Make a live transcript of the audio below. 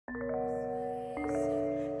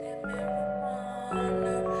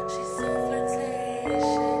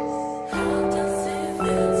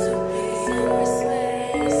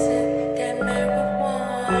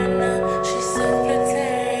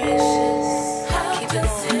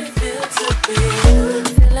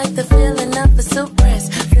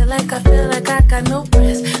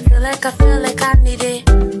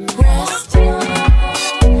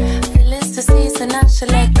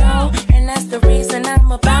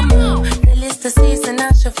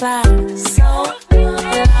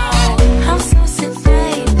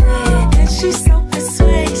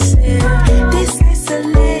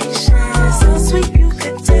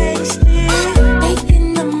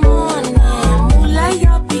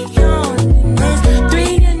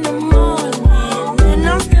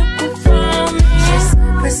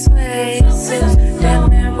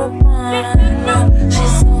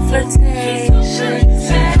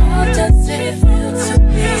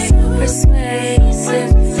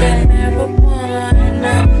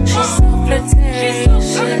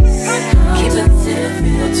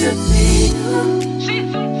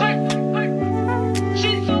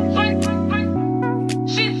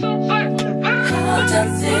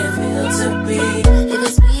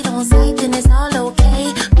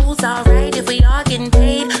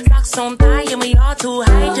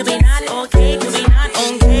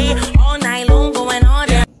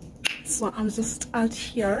I'm just out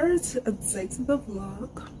here to update the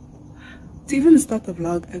vlog, to even start the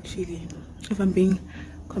vlog. Actually, if I'm being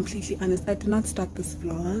completely honest, I did not start this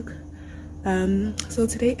vlog. So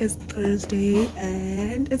today is Thursday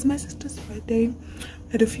and it's my sister's birthday.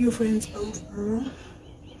 I had a few friends over.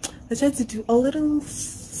 I tried to do a little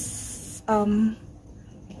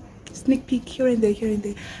sneak peek here and there. I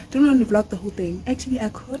don't want to vlog the whole thing. Actually, I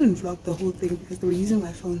couldn't vlog the whole thing because they were using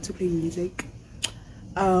my phone to play music.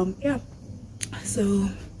 Yeah, so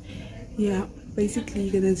yeah, basically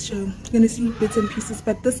you're gonna see bits and pieces,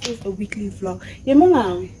 but this is a weekly vlog. Yeah,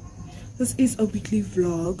 mama, this is a weekly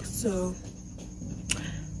vlog, so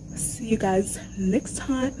see you guys next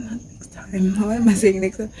time. Not next time, how am I saying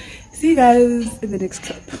next time? See you guys in the next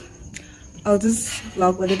clip. I'll just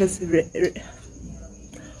vlog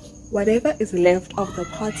whatever is left of the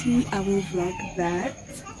party. I will vlog that,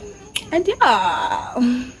 and yeah,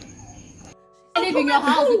 leaving your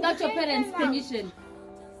house without your parents' permission.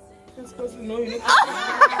 That's supposed to know you.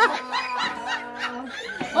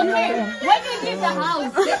 Okay, when you leave the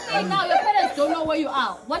house, let's say now your parents don't know where you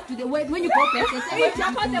are. What do they when you go back? They say, "Wait,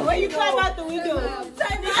 jump out the way you climb out the window."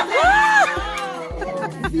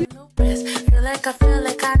 Feel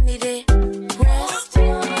like I need it. Rest.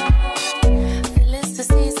 Feelings the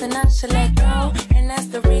season I should let go, and that's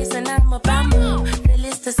the reason I'm about move.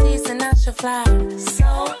 Feelings the season I should fly.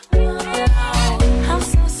 So. I'm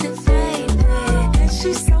so sedated, and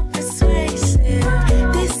she's so persuasive.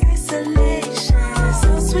 This isolation,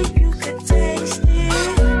 so sweet you could taste it.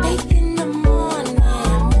 8 in the morning,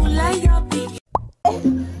 moonlight, y'all be.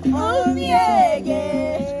 Oh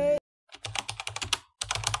yeah.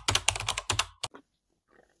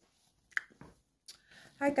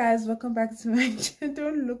 Hi guys, welcome back to my channel.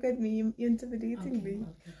 Don't look at me, you're intimidating me.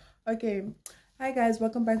 Okay. Hi guys,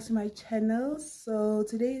 welcome back to my channel. So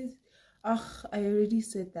today's I already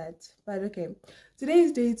said that, but okay, today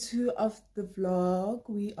is day 2 of the vlog.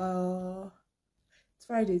 It's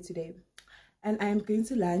Friday today, and I am going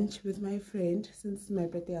to lunch with my friend since it's my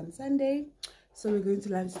birthday on Sunday. So we're going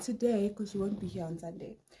to lunch today because she won't be here on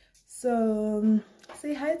Sunday. So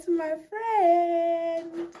say hi to my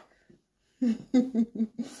friend.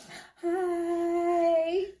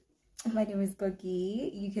 Hi, my name is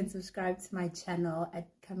Gogi. You can subscribe to my channel at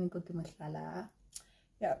Kamikoki Masala.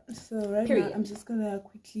 Yeah, so right now I'm just gonna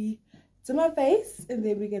quickly do my face and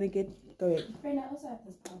then we're gonna get going. Friend, I also have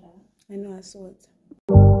this powder. I know, I saw it.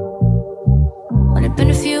 Only been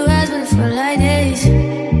a few hours, but it felt like days.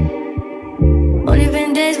 Only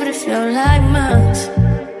been days, but it felt like months.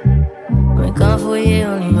 Been gone for a year,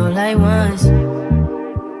 only know like once.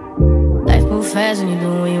 Life moves fast when you do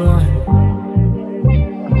what you want.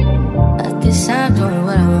 At this time, doing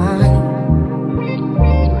what I want.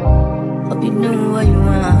 Hope you doing what you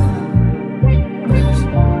want.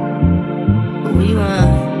 What you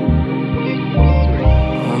want.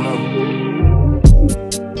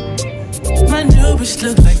 My new bitch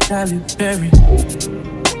look like Tyler Perry,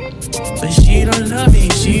 but she don't love me,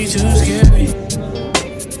 she too scary.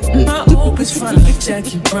 My old bitch fun like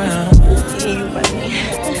Jackie Brown.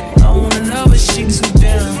 I wanna love her, she too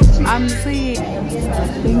down. I'm saying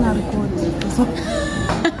being a recording.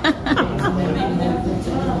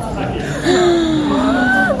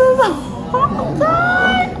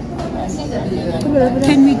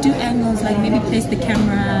 Can we do angles, like maybe place the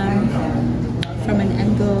camera from an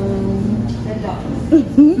angle?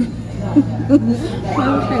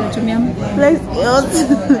 Place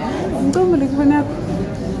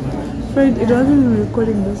Friend, it wasn't even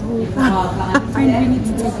recording this whole time. Friend, we need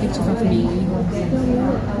to take pictures of me.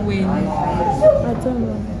 When? I don't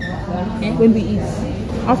know. Okay. When we eat.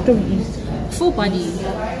 After we eat. Full body.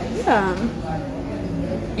 Yeah.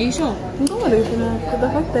 Are you sure? No, the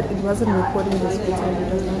fact that it wasn't recording this whole time, it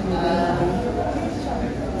does not make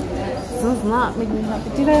me happy. It does not make me happy.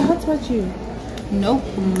 Did I hotspot you? Nope.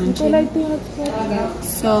 I like the hotspot.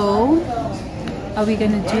 So, are we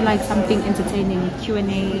gonna do like something entertaining? Q&A?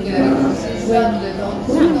 When?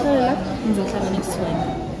 Next one.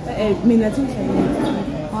 I mean, I think I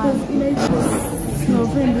no,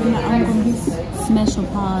 friend, I'm going to Smash or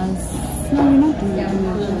pause? No, we're not doing that.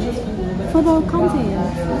 For the content.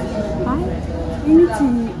 Why? We need to.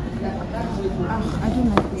 I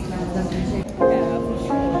don't like this.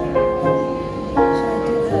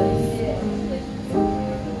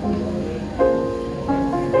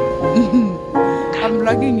 I'm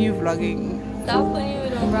vlogging, you vlogging. Stop playing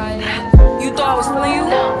with him, Brian. You thought I was feeling you?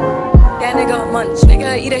 That nigga munch.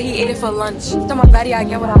 Nigga eat it, he ate it for lunch. To my body, I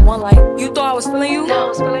get what I want, like. You thought I was feeling you?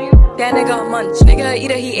 That nigga munch. Nigga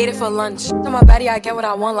eat it, he ate it for lunch. To my body, I get what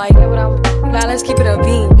I want, like. Now let's keep it a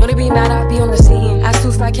beam. Know they be mad, I be on the scene. Ass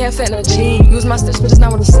too fat, can't fit in a jean. Use my stitch, but it's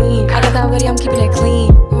not what it's seen. I got that ready, I'm keeping it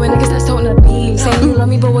clean. When niggas that's toting the beam. Saying you love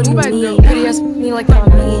me, but what do you mean? Pretty ass me like that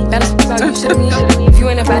me. Better speak out, you should've me. If you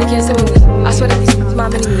ain't a bad, can't sit with me. I swear that these my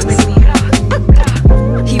mini.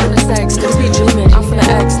 He with the sex, niggas be dreaming. I'm from the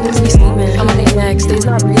X, niggas be scheming. I'm on their necks, they's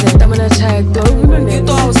not breathing. I'm in a check, bro. You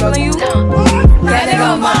thought I was feeling you? That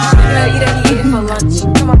nigga munch. Nigga eat it, he ate it for lunch.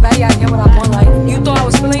 To my body, I get what I want, like. You thought I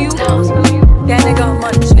was feeling you? That nigga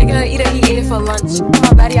munch. Nigga eat it, he ate it for lunch. To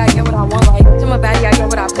my body, I get what I want, like. To my body, I get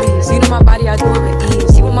what I please. You know my body, I do it with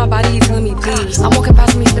ease. You with my body, you feeling me, please. I'm walking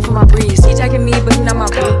past me, sniffing my breeze. He jacking me, but he not my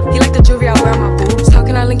boo. He like the jewelry I wear on my boobs. How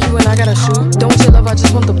can I link you when I got a shoe? Don't want your love, I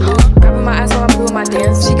just want the blue. Grabbing my ass while I'm doing my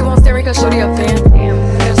dance. She keep on staring cause shorty a fan. Damn,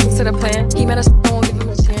 gotta stick to the plan. He mad as I won't give him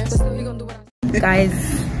a chance. But still he gon' do what I Guys,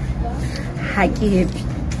 hacky hip.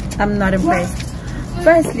 I'm not impressed.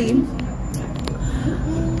 Firstly,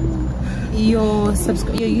 your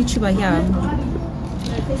YouTuber here.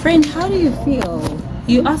 Friend, how do you feel?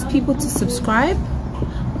 You ask people to subscribe,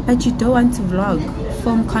 but you don't want to vlog,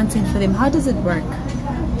 film content for them. How does it work?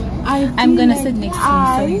 I'm gonna sit next to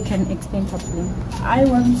you so you can explain properly. I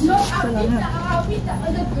want to.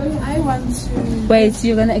 Wait, so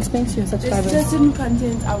you're gonna explain to your subscribers? There's certain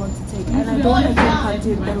content I want to take, and I don't like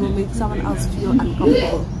content that will make someone else feel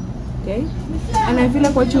uncomfortable. Okay? And I feel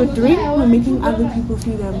like what you're doing, we're making other people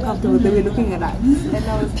feel uncomfortable. They were looking at us. And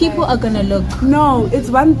I was People are gonna look. No, it's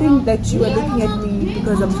one thing that you are looking at me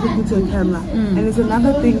because I'm speaking to a camera, and it's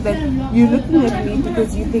another thing that you're looking at me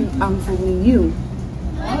because you think I'm filming you.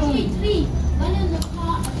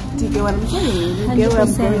 Do you get what I'm saying? You get where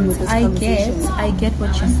I'm going with this conversation? I get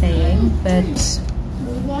what you're saying, but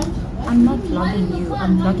I'm not vlogging you.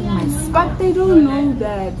 I'm vlogging myself. But they don't know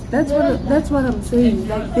that. That's what I'm saying.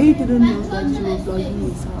 Like they didn't know that you were vlogging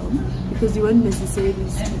yourself because you weren't necessarily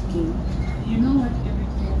speaking.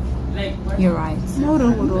 You're right. No.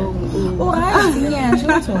 Alright, yeah,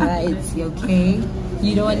 it's alright. Okay.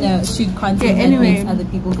 You don't wanna shoot content that makes other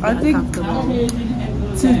people feel uncomfortable.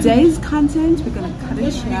 Today's content we're gonna cut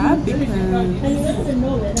it short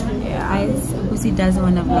because guys, Pussy doesn't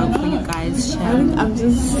want to vlog for you guys. I'm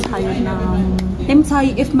just tired now. Let me tell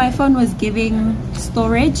you, if my phone was giving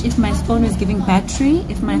storage, if my phone was giving battery,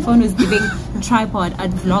 if my phone was giving tripod,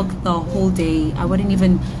 I'd vlog the whole day. I wouldn't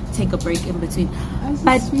even take a break in between.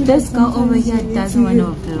 But this girl over here doesn't want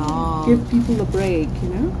to vlog. Give people a break, you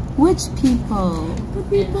know? Which people? The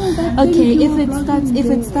people that okay, if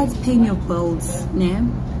it starts paying your bills, yeah.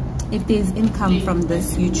 If there's income from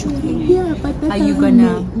this YouTube thing, yeah, but that are you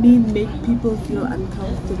gonna make people feel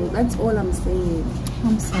uncomfortable? That's all I'm saying.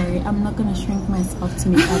 I'm sorry, I'm not gonna shrink myself to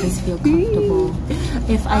make others feel comfortable.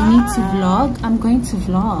 If I need to vlog, I'm going to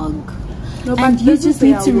vlog. No, and you just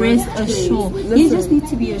need to rest work. assured. Listen, you just need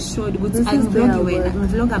to be assured. I'm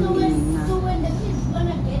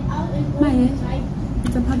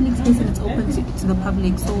it's a public space and it's open to the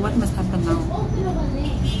public. So what must happen now?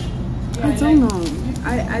 I don't know.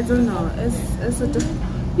 I don't know. It's a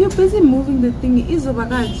you're busy moving the thing. Is over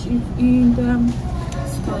that in the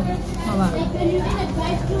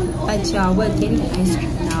but yeah, we're getting ice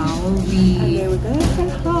cream now. Okay, we're gonna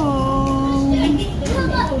head home.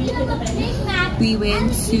 We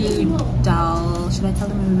went to Dal. Should I tell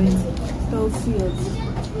them we went? Dal Fields.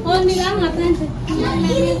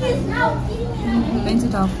 We went to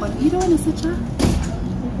Dalford. You don't want to sit here?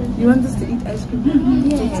 You want us to eat ice cream?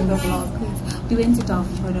 Yes. To the vlog. We went to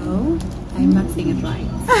Dalford. I'm not saying it right.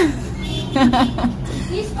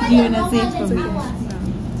 You want to say it for me?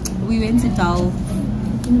 We went to Dalford.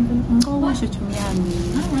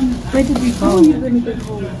 Where did we go? How are you going to get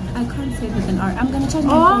home? I can't say with an R. I'm going to charge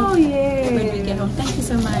my Oh, phone yeah. when we get home. Thank you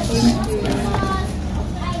so much.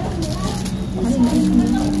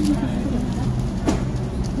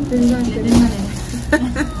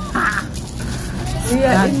 We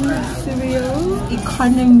are in cereal.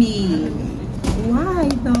 Economy. Why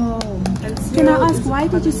though? Can I ask, why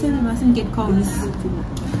did you say we mustn't get cones?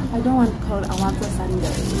 I don't want cold. I want a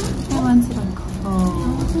sundae. I want it on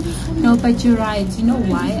cone. No, but you're right. You know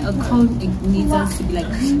why? A cone, it needs us to be like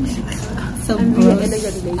so And we are gross.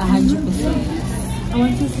 elegant. 100%. I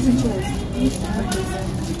want to see cheers.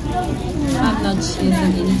 I'm not chasing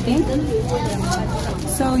anything.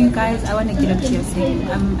 So you guys, I want to get up to your thing.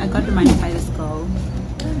 I got reminded by this girl.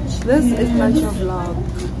 This is my show vlog.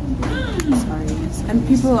 Sorry. And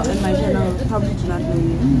people in my channel probably do not know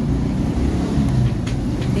you.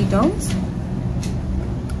 They don't?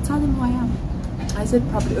 Tell them who I am. I said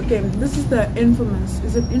probably. Okay, this is the infamous.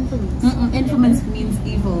 Is it infamous? Infamous means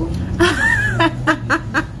evil.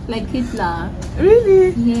 Like Hitler.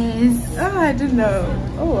 Really? Yes. Oh, I didn't know.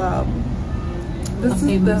 Oh wow. This is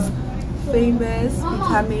Famous. the famous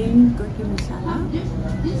becoming Goki Mishana.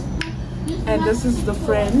 And this is the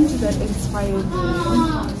friend that inspired me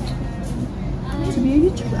to be a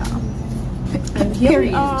YouTuber. And here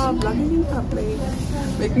we are vlogging in public,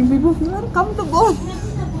 making people feel uncomfortable.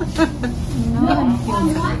 No one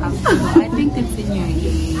feels uncomfortable. I think it's in your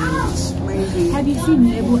age. Maybe. Have you seen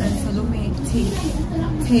Lebo and Salome take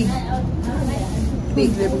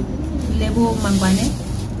Who's Lebo? Lebo Mangwane?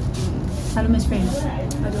 Salome's friend. I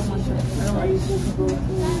don't want to. I don't want these people who.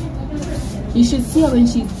 You should see her when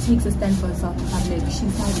she takes a stand for herself in public.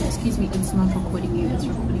 She's like, excuse me, it's not recording you, it's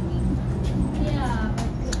recording me.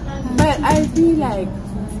 But I feel like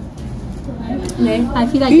I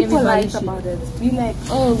feel like people everybody like should. about it. Be like,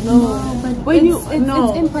 oh no, But when it's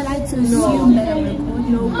impolite to assume that I'm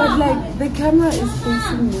recording. No, but like the camera is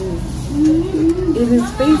facing me. It is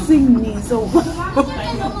facing me. So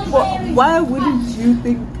why wouldn't you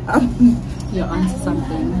think You're onto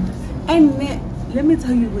something. And let me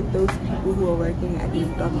tell you, with those people who are working at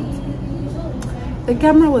McDonald's, the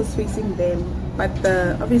camera was facing them, but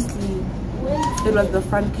obviously it was the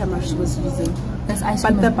front camera she was using. That's ice But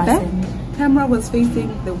cream the with back basin. camera was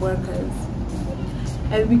facing the workers,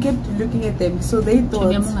 and we kept looking at them, so they thought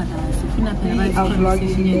we are vlogging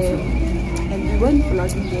them, and we weren't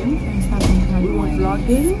vlogging them. We were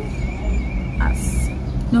vlogging us.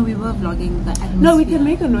 No, we were vlogging the atmosphere. No, we can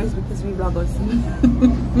make a noise because we vlog us.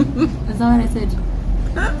 Is that what I said?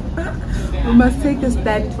 We must take a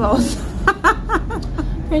stand for us.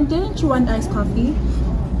 Friend, didn't you want iced coffee?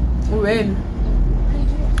 When?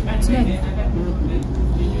 Today.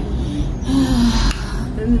 I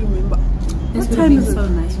don't remember. This What would have time been is it? so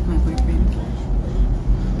nice with my boyfriend.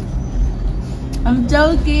 I'm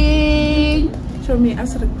joking. Show me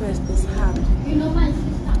as a request this ham.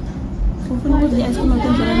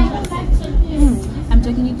 I'm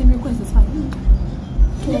joking, you can request, it's fine.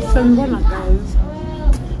 So we wanna, guys.